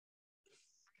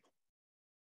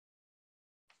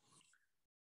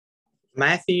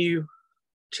Matthew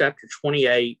chapter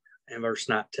 28 and verse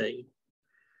 19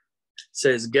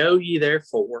 says, "Go ye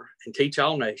therefore and teach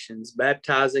all nations,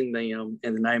 baptizing them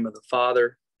in the name of the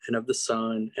Father and of the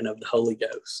Son and of the Holy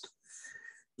Ghost."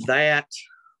 That,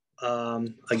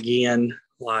 again,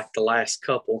 like the last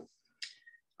couple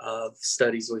of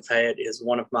studies we've had, is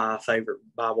one of my favorite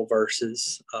Bible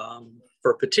verses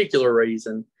for a particular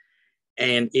reason.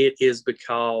 And it is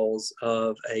because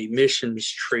of a missions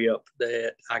trip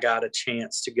that I got a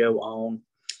chance to go on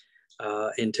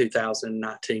in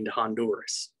 2019 to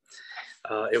Honduras.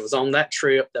 It was on that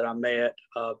trip that I met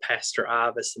Pastor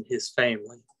Ivis and his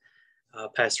family.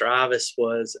 Pastor Ivis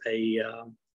was a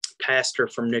pastor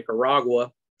from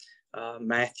Nicaragua.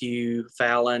 Matthew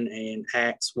Fallon and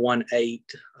Acts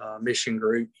 1:8 mission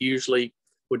group usually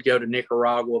would go to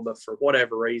Nicaragua, but for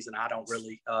whatever reason, I don't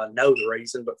really know the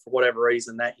reason, but for whatever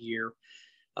reason that year,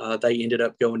 they ended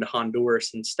up going to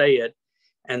Honduras instead.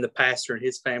 And the pastor and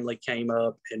his family came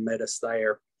up and met us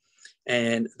there.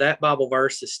 And that Bible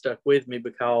verse has stuck with me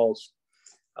because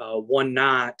one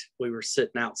night we were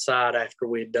sitting outside after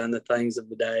we had done the things of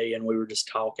the day, and we were just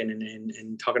talking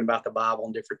and talking about the Bible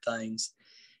and different things.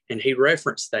 And he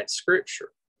referenced that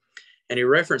scripture. And he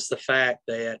referenced the fact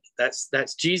that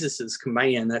that's Jesus's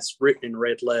command. That's written in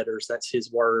red letters. That's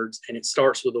his words. And it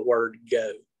starts with the word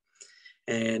go.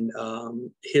 And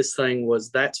his thing was,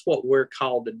 that's what we're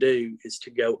called to do, is to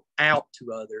go out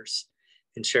to others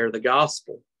and share the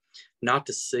gospel, not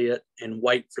to sit and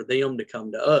wait for them to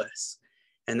come to us.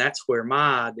 And that's where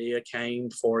my idea came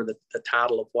for the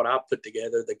title of what I put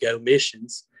together, the Go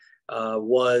Missions,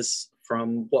 was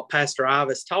from what Pastor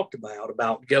Ivis talked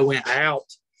about going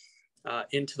out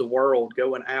into the world,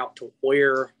 going out to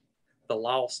where the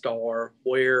lost are,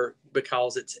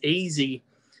 because it's easy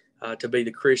to be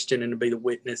the Christian and to be the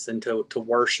witness and to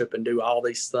worship and do all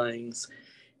these things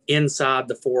inside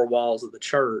the four walls of the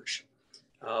church.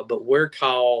 But we're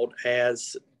called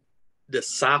as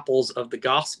disciples of the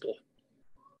gospel,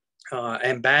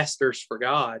 ambassadors for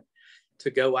God,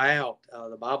 to go out.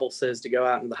 The Bible says to go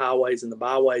out in the highways and the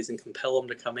byways and compel them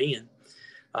to come in.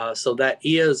 So that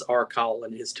is our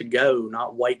calling, is to go,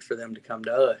 not wait for them to come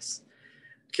to us.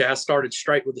 Okay, I started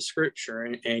straight with the scripture,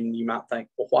 and you might think,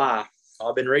 well, why?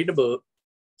 I've been reading a book,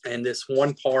 and this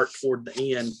one part toward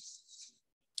the end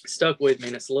stuck with me,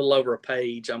 and it's a little over a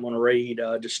page. I'm going to read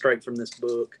just straight from this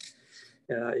book.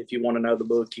 If you want to know the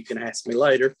book, you can ask me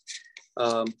later.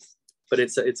 But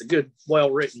it's a good,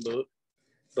 well-written book.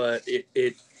 But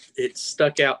it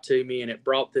stuck out to me, and it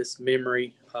brought this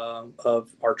memory of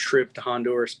our trip to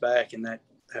Honduras back in that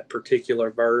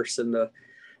particular verse, and the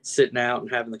sitting out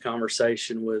and having the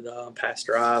conversation with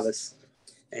Pastor Ivis.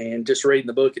 And just reading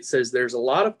the book, it says, "There's a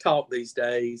lot of talk these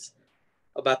days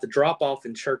about the drop-off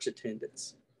in church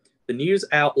attendance. The news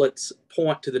outlets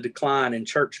point to the decline in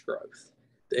church growth.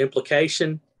 The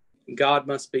implication, God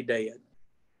must be dead.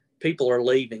 People are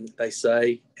leaving, they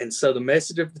say, and so the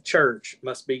message of the church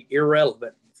must be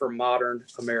irrelevant for modern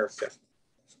America."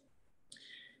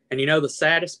 And you know the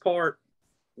saddest part?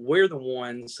 We're the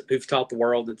ones who've taught the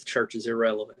world that the church is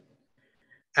irrelevant.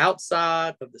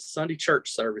 Outside of the Sunday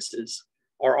church services,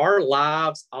 are our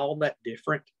lives all that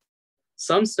different?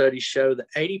 Some studies show that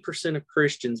 80% of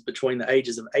Christians between the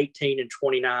ages of 18 and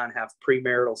 29 have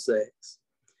premarital sex.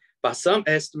 By some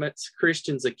estimates,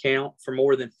 Christians account for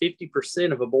more than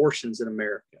 50% of abortions in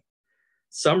America.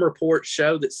 Some reports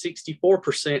show that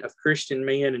 64% of Christian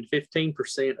men and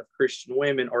 15% of Christian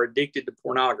women are addicted to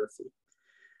pornography.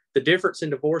 The difference in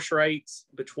divorce rates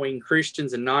between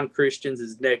Christians and non-Christians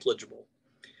is negligible.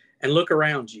 And look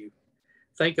around you.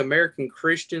 Think American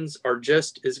Christians are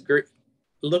just as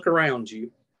Look around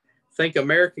you. Think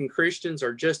American Christians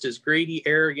are just as greedy,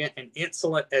 arrogant, and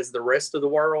insolent as the rest of the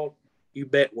world? You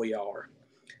bet we are.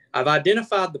 I've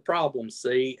identified the problem,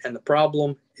 see, and the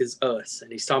problem is us.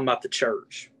 And he's talking about the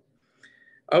church.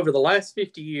 Over the last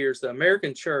 50 years, the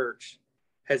American church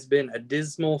has been a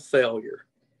dismal failure.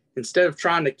 Instead of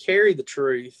trying to carry the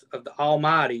truth of the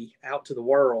Almighty out to the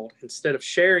world, instead of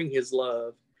sharing his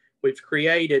love, we've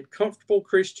created comfortable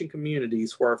Christian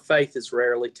communities where our faith is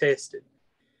rarely tested.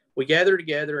 We gather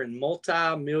together in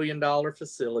multi-million-dollar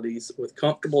facilities with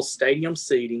comfortable stadium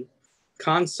seating,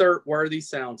 concert-worthy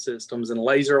sound systems, and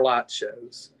laser light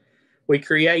shows. We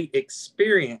create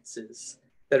experiences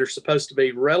that are supposed to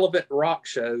be relevant rock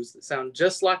shows that sound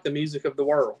just like the music of the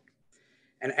world.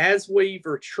 And as we've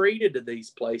retreated to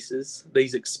these places,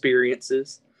 these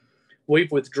experiences,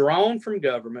 we've withdrawn from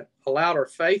government, allowed our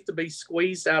faith to be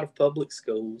squeezed out of public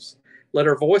schools, let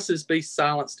our voices be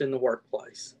silenced in the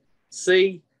workplace.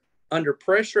 See, Under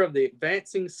pressure of the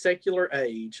advancing secular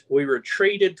age, we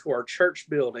retreated to our church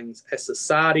buildings as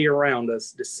society around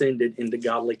us descended into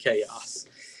godly chaos.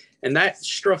 And that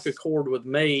struck a chord with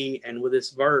me and with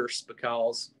this verse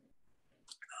because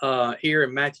here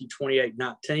in Matthew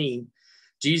 28:19,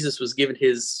 Jesus was given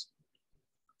his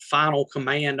final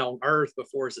command on earth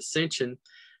before his ascension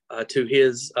to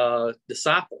his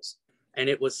disciples. And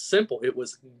it was simple. It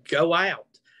was go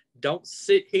out. Don't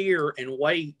sit here and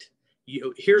wait.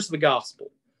 Here's the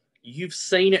gospel. You've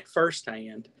seen it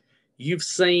firsthand. You've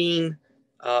seen,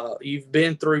 you've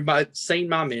been through seen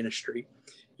my ministry.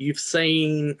 You've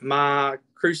seen my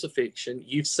crucifixion.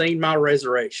 You've seen my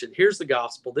resurrection. Here's the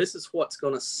gospel. This is what's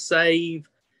going to save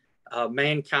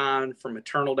mankind from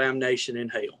eternal damnation in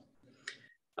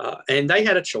hell. And they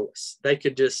had a choice. They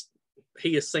could just,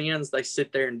 he ascends, they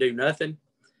sit there and do nothing.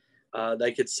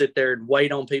 They could sit there and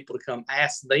wait on people to come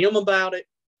ask them about it,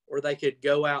 or they could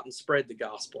go out and spread the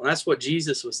gospel. And that's what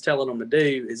Jesus was telling them to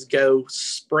do, is go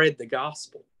spread the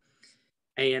gospel.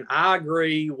 And I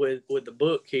agree with the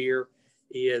book here,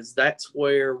 is that's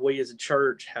where we as a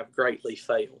church have greatly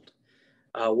failed.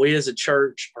 We as a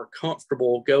church are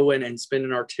comfortable going and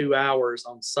spending our 2 hours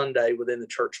on Sunday within the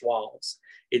church walls.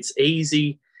 It's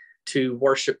easy to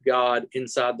worship God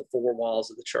inside the four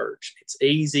walls of the church. It's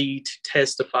easy to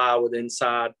testify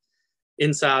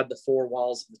inside the four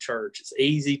walls of the church. It's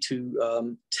easy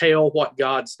to tell what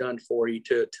God's done for you,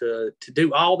 to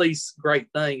do all these great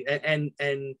things.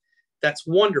 And that's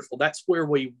wonderful. That's where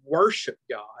we worship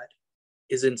God,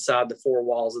 is inside the four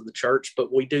walls of the church.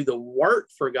 But we do the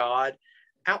work for God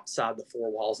outside the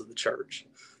four walls of the church.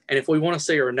 And if we want to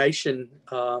see our nation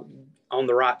on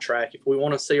the right track, if we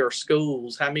want to see our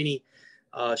schools, how many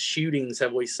shootings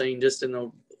have we seen just in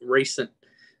the recent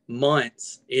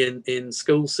months in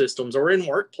school systems or in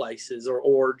workplaces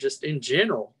or just in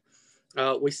general?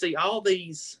 We see all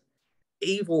these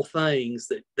evil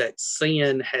things that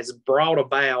sin has brought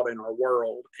about in our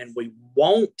world, and we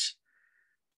want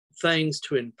things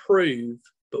to improve,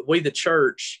 but we, the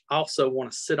church, also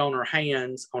want to sit on our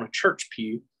hands on a church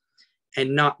pew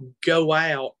and not go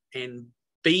out and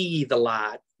be the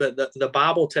light. But the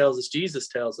Bible tells us, Jesus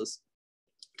tells us,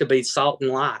 to be salt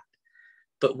and light.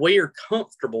 But we are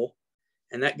comfortable,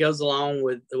 and that goes along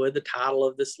with the title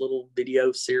of this little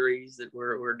video series that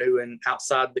we're doing,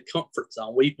 Outside the Comfort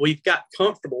Zone. We've got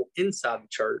comfortable inside the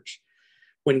church,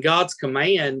 when God's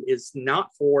command is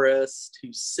not for us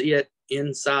to sit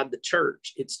inside the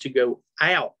church. It's to go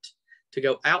out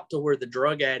to where the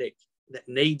drug addict that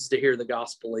needs to hear the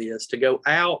gospel is, to go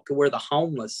out to where the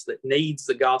homeless that needs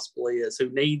the gospel is, who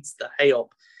needs the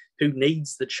help, who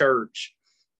needs the church,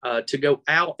 to go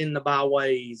out in the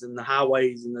byways and the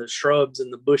highways and the shrubs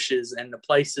and the bushes and the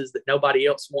places that nobody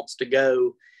else wants to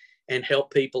go, and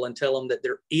help people and tell them that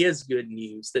there is good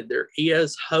news, that there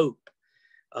is hope.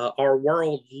 Our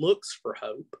world looks for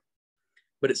hope,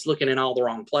 but it's looking in all the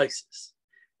wrong places.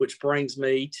 Which brings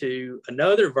me to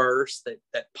another verse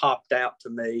that popped out to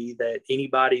me, that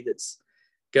anybody that's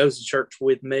goes to church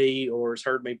with me or has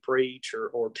heard me preach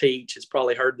or teach has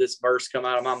probably heard this verse come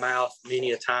out of my mouth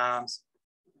many a times.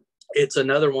 It's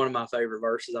another one of my favorite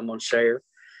verses I'm going to share.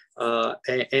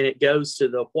 And it goes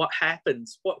to what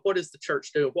happens, what does the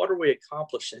church do? What are we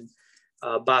accomplishing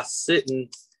by sitting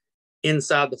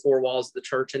inside the four walls of the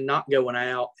church and not going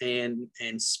out and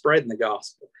spreading the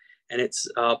gospel? And it's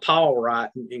Paul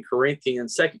writing in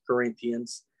Corinthians, 2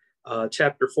 Corinthians,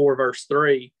 chapter 4, verse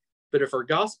 3. But if our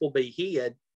gospel be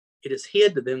hid, it is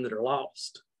hid to them that are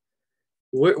lost.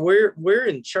 We're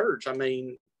in church. I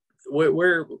mean,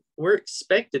 we're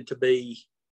expected to be.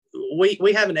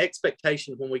 We have an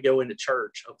expectation when we go into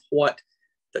church of what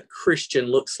the Christian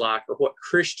looks like, or what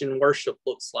Christian worship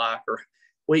looks like, or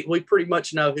we pretty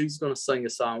much know who's going to sing a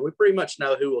song. We pretty much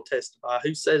know who will testify,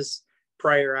 who says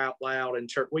prayer out loud in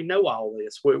church. We know all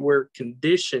this. We're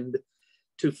conditioned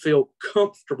to feel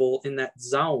comfortable in that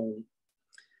zone.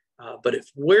 But if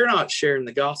we're not sharing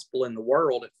the gospel in the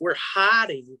world, if we're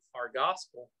hiding our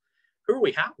gospel, who are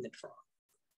we hiding it from?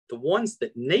 The ones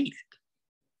that need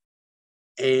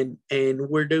it. And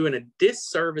we're doing a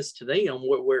disservice to them.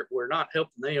 We're not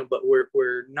helping them, but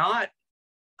we're not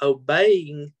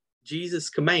obeying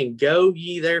Jesus' command. Go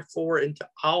ye therefore into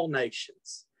all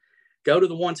nations. Go to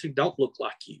the ones who don't look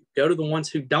like you. Go to the ones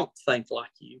who don't think like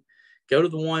you. Go to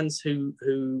the ones who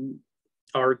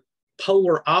are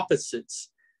polar opposites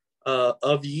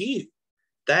of you.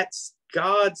 That's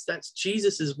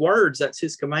Jesus's words. That's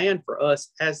his command for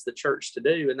us as the church to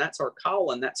do. And that's our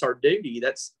calling. That's our duty.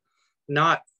 That's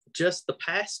not just the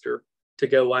pastor to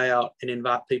go out and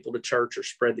invite people to church or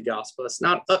spread the gospel. It's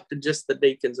not up to just the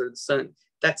deacons or the son.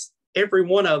 That's every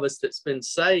one of us that's been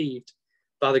saved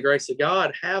by the grace of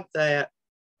God have that.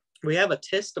 We have a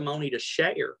testimony to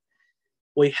share.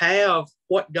 We have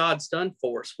what God's done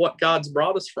for us, what God's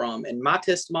brought us from. And my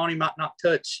testimony might not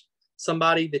touch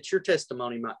somebody that your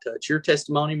testimony might touch. Your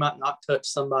testimony might not touch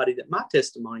somebody that my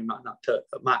testimony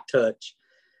might touch.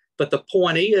 But the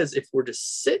point is, if we're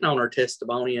just sitting on our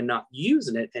testimony and not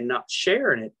using it and not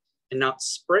sharing it and not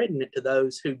spreading it to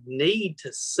those who need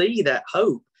to see that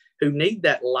hope, who need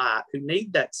that light, who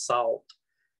need that salt,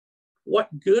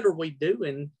 what good are we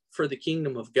doing for the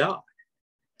kingdom of God?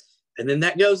 And then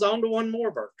that goes on to one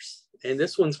more verse. And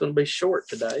this one's going to be short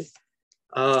today.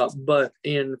 But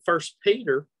in 1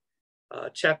 Peter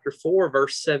chapter 4,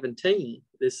 verse 17,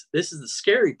 this is the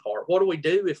scary part. What do we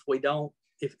do if we don't,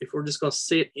 if we're just going to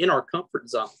sit in our comfort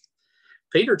zone?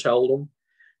 Peter told them,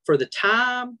 for the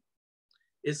time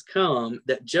is come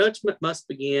that judgment must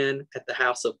begin at the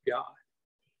house of God.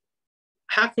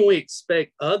 How can we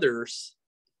expect others,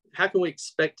 how can we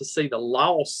expect to see the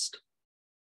lost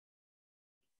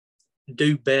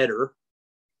do better?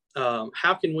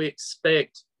 How can we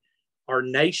expect our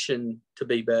nation to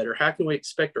be better? How can we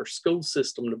expect our school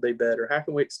system to be better? How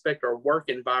can we expect our work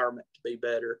environment to be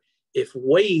better if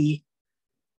we,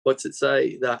 what's it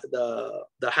say, the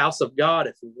house of God,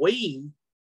 if we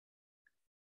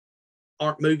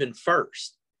aren't moving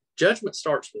first? Judgment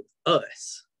starts with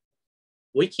us.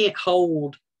 We can't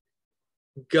hold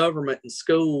government and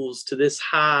schools to this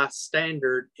high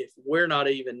standard if we're not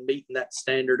even meeting that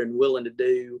standard and willing to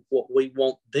do what we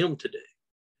want them to do.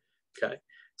 Okay.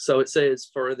 So it says,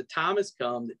 for the time has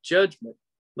come that judgment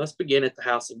must begin at the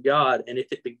house of God. And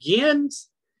if it begins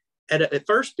it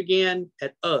first began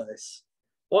at us,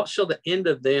 what shall the end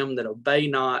of them that obey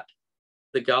not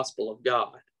the gospel of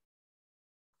God?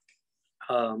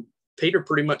 Peter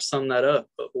pretty much summed that up,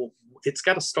 but it's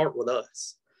got to start with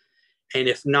us. And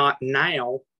if not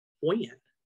now, when?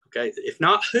 Okay, if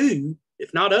not who,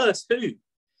 if not us, who?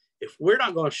 If we're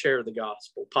not going to share the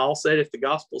gospel, Paul said, if the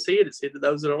gospel's hid, it's hid to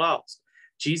those that are lost.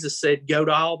 Jesus said, go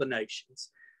to all the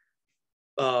nations.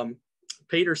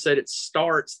 Peter said it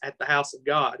starts at the house of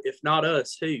God. If not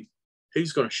us, who?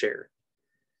 Who's going to share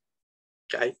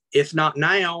it? Okay, if not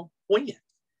now, when?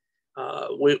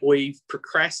 We've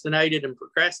procrastinated, and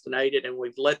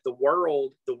we've let the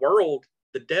world,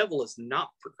 the devil is not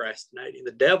procrastinating.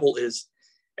 The devil is,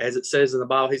 as it says in the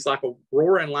Bible, he's like a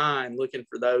roaring lion looking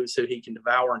for those who he can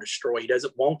devour and destroy. He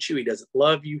doesn't want you. He doesn't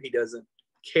love you. He doesn't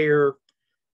care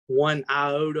one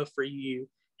iota for you.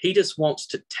 He just wants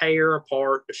to tear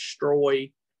apart,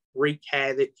 destroy, wreak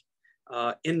havoc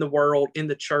in the world, in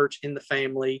the church, in the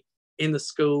family, in the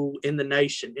school, in the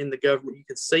nation, in the government. You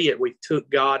can see it. We've took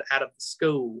God out of the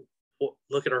school.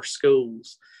 Look at our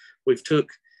schools. We've took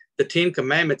the 10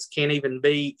 Commandments can't even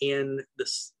be in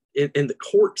the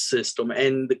court system,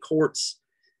 and the courts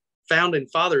founding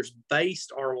fathers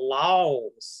based our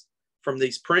laws from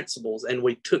these principles, and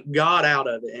we took God out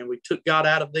of it, and we took God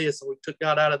out of this, and we took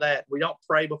God out of that. We don't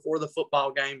pray before the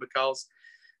football game because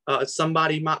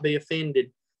somebody might be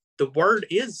offended. The word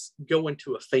is going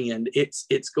to offend.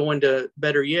 It's going to,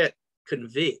 better yet,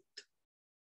 convict.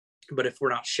 But if we're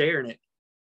not sharing it,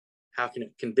 how can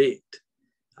it convict?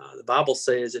 The Bible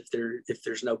says if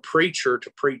there's no preacher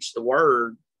to preach the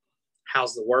word,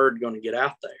 how's the word going to get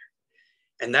out there?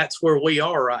 And that's where we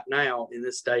are right now in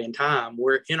this day and time.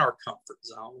 We're in our comfort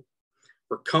zone.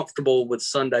 We're comfortable with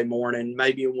Sunday morning,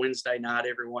 maybe a Wednesday night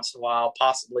every once in a while,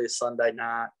 possibly a Sunday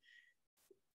night.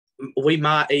 We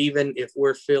might even, if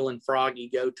we're feeling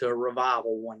froggy, go to a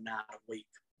revival one night a week,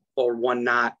 or one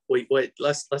night.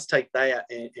 Let's take that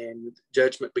and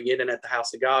judgment beginning at the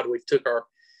house of God. We've took our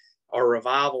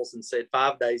revivals and said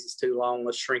 5 days is too long.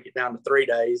 Let's shrink it down to 3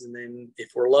 days. And then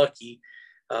if we're lucky,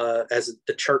 as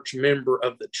the church member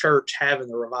of the church having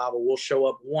the revival, we'll show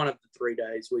up one of the 3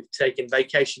 days. We've taken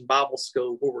Vacation Bible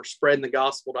School where we're spreading the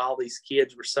gospel to all these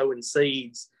kids. We're sowing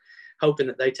seeds, hoping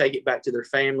that they take it back to their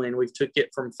family. And we've took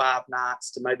it from 5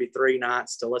 nights to maybe 3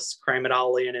 nights to let's cram it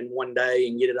all in one day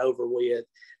and get it over with.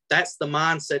 That's the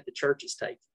mindset the church is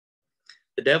taking.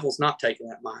 The devil's not taking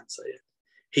that mindset.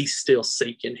 He's still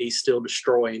seeking. He's still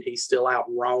destroying. He's still out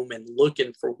roaming,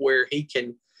 looking for where he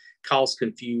can cause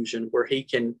confusion, where he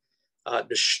can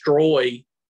destroy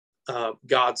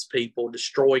God's people,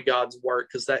 destroy God's work,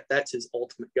 because that's his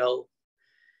ultimate goal.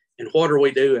 And what are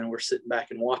we doing? We're sitting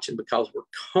back and watching because we're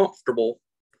comfortable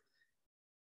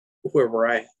where we're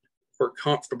at. We're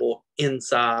comfortable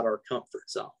inside our comfort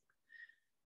zone.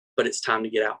 But it's time to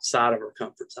get outside of our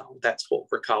comfort zone. That's what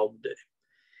we're called to do.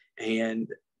 And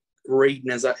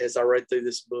reading as I read through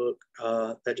this book,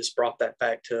 that just brought that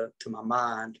back to my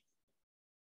mind.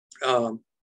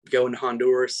 going to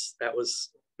Honduras. That was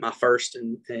my first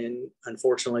and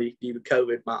unfortunately, due to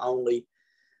COVID, my only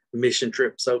mission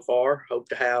trip so far. Hope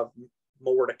to have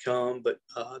more to come, but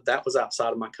that was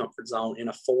outside of my comfort zone in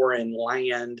a foreign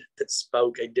land that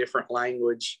spoke a different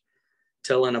language,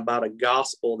 telling about a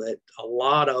gospel that a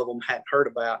lot of them hadn't heard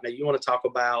about. Now, you want to talk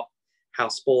about how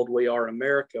spoiled we are in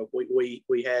America.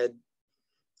 We had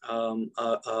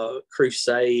a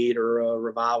crusade or a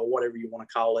revival, whatever you want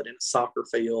to call it, in a soccer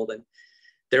field. And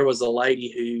there was a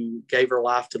lady who gave her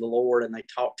life to the Lord, and they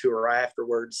talked to her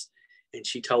afterwards. And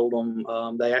she told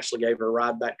them, they actually gave her a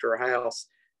ride back to her house,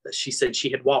 that she said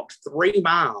she had walked 3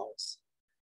 miles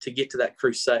to get to that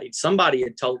crusade. Somebody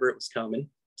had told her it was coming.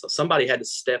 So somebody had to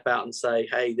step out and say,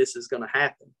 hey, this is going to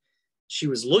happen. She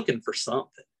was looking for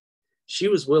something. She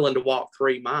was willing to walk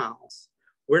 3 miles.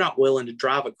 We're not willing to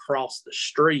drive across the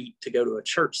street to go to a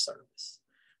church service.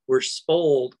 We're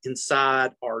spoiled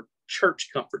inside our church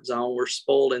comfort zone. We're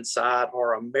spoiled inside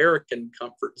our American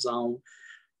comfort zone.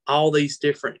 All these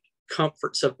different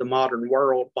comforts of the modern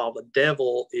world, while the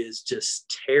devil is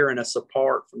just tearing us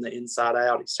apart from the inside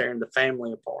out. He's tearing the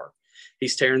family apart.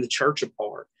 He's tearing the church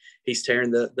apart. He's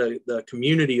tearing the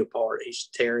community apart. He's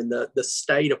tearing the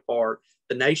state apart,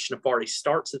 the nation apart. He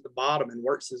starts at the bottom and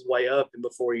works his way up. And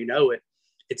before you know it,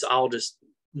 it's all just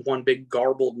one big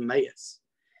garbled mess.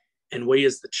 And we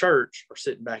as the church are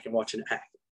sitting back and watching it happen.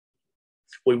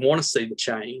 We want to see the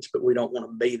change, but we don't want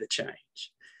to be the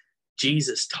change.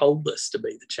 Jesus told us to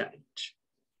be the change.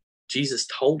 Jesus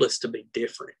told us to be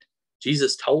different.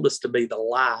 Jesus told us to be the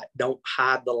light. Don't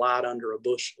hide the light under a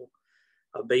bushel.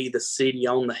 Be the city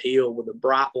on the hill with a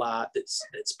bright light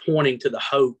that's pointing to the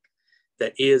hope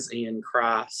that is in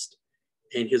Christ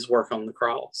and his work on the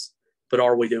cross. But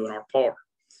are we doing our part?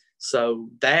 So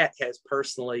that has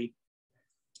personally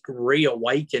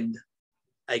reawakened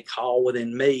a call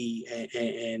within me,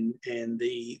 and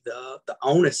the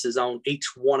onus is on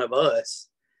each one of us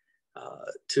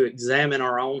to examine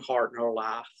our own heart and our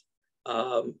life.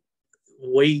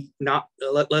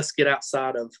 Let's get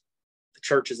outside of the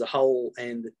church as a whole,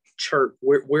 and the church,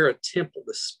 we're a temple.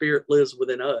 The Spirit lives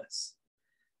within us.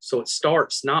 So it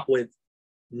starts not with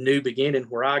New Beginning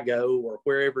where I go, or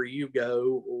wherever you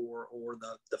go, or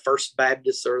the First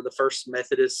Baptist or the First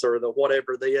Methodist or the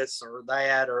whatever this or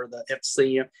that or the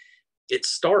FCM. It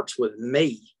starts with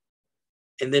me,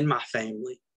 and then my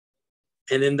family,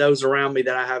 and then those around me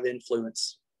that I have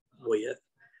influence with,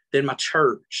 then my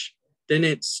church. Then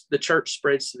it's the church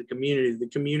spreads to the community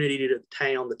to the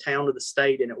town to the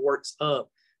state, and it works up.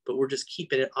 But we're just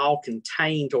keeping it all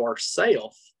contained to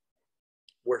ourselves.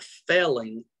 We're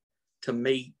failing to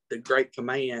meet the great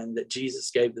command that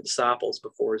Jesus gave the disciples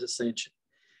before his ascension.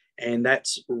 And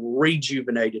that's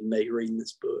rejuvenated me reading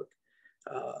this book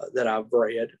that I've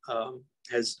read,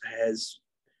 has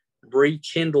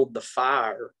rekindled the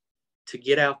fire to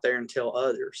get out there and tell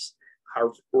others.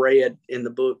 I've read in the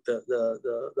book,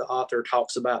 the author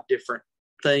talks about different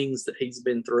things that he's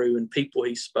been through and people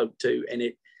he spoke to, and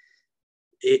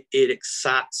it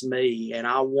excites me. And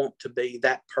I want to be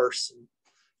that person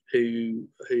who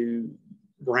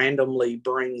randomly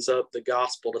brings up the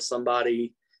gospel to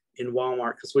somebody in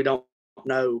Walmart, because we don't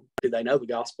know, do they know the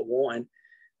gospel? One,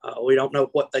 we don't know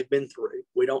what they've been through.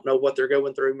 We don't know what they're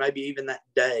going through, maybe even that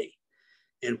day,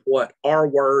 and what our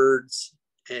words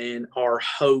and our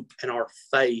hope and our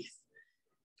faith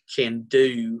can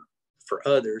do for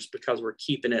others, because we're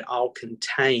keeping it all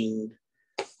contained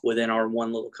within our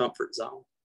one little comfort zone.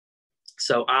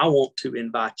 So I want to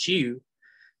invite you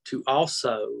to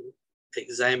also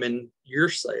examine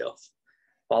yourself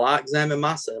while I examine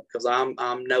myself, because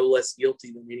I'm no less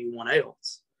guilty than anyone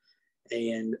else,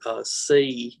 and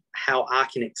see how I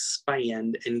can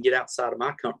expand and get outside of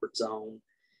my comfort zone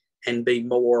and be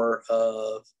more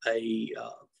of a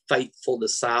faithful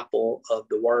disciple of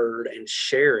the word and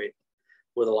share it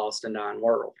with a lost and dying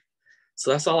world.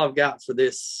 So that's all I've got for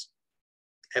this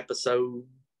episode,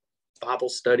 Bible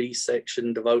study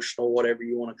section, devotional, whatever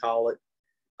you want to call it.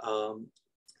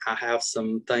 I have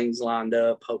some things lined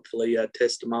up, hopefully a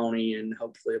testimony and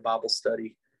hopefully a Bible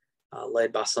study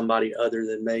led by somebody other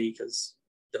than me, because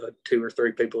the 2 or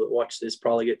 3 people that watch this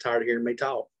probably get tired of hearing me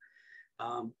talk.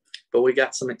 But we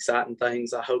got some exciting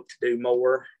things. I hope to do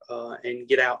more and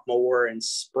get out more and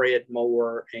spread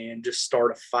more and just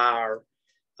start a fire.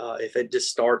 If it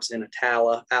just starts in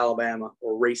Attala, Alabama,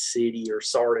 or Reese City or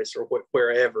Sardis or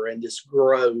wherever, and just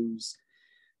grows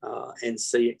and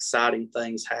see exciting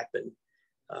things happen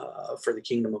for the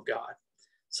kingdom of God.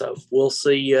 So we'll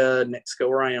see next go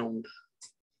around.